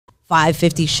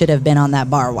550 should have been on that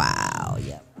bar. Wow.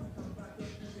 Yep.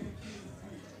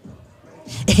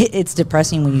 It's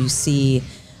depressing when you see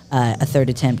a third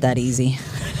attempt that easy.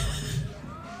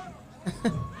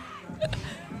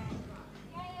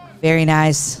 Very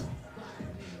nice.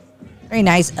 Very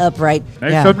nice upright.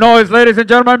 Make some noise, ladies and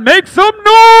gentlemen. Make some noise!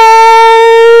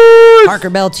 Parker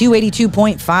Belle,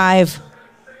 282.5.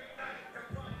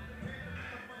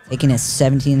 Taking a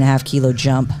 17.5 kilo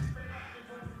jump.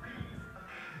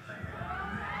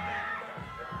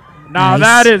 Now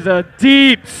Nice. that is a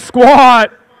deep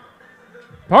squat.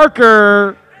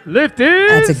 Parker, lift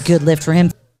is. That's a good lift for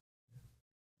him.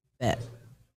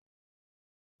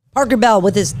 Parker Belle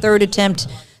with his third attempt,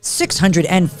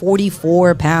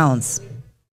 644 pounds.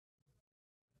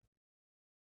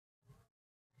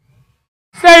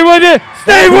 Stay with it.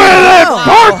 Stay with it.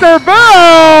 Parker Belle.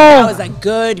 That was a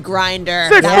good grinder.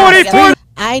 644.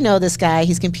 I know this guy.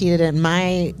 He's competed in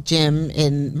my gym,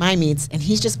 in my meets, and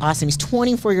he's just awesome. He's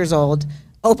 24 years old,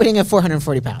 opening at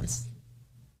 440 pounds.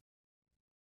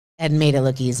 And made it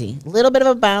look easy. A little bit of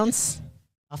a bounce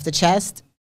off the chest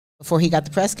before he got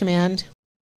the press command.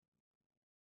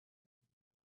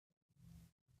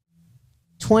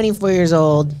 24 years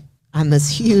old on this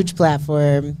huge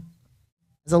platform.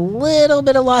 There's a little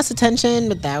bit of loss of tension,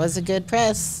 but that was a good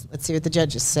press. Let's see what the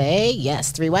judges say.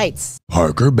 Yes, 3 whites.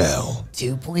 Parker Belle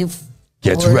 2.4.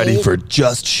 gets ready for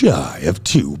just shy of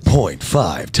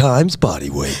 2.5 times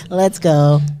body weight. Let's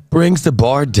go. Brings the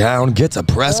bar down, gets a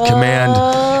press command,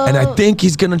 and I think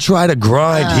he's going to try to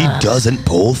grind. He doesn't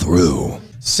pull through.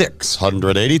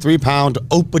 683-pound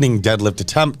opening deadlift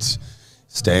attempt.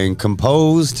 Staying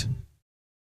composed.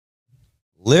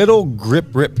 Little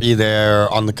grip-rippy there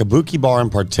on the kabuki bar in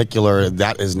particular.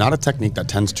 That is not a technique that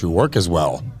tends to work as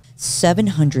well.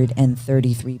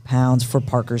 733 pounds for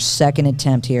Parker's second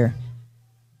attempt here.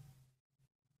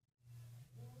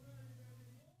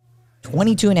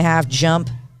 22.5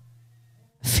 jump.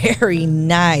 Very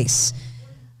nice.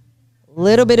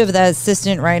 Little bit of the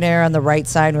assistant right there on the right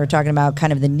side. We're talking about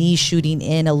kind of the knee shooting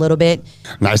in a little bit.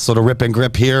 Nice little rip and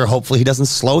grip here. Hopefully he doesn't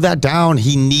slow that down.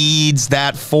 He needs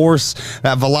that force,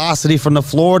 that velocity from the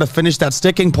floor to finish that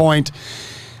sticking point.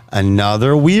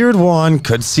 Another weird one.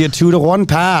 Could see a 2-to-1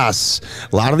 pass.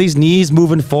 A lot of these knees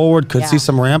moving forward. Could see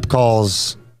some ramp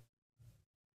calls.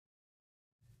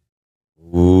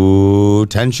 Ooh,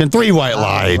 tension. 3 white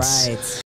lights. Right.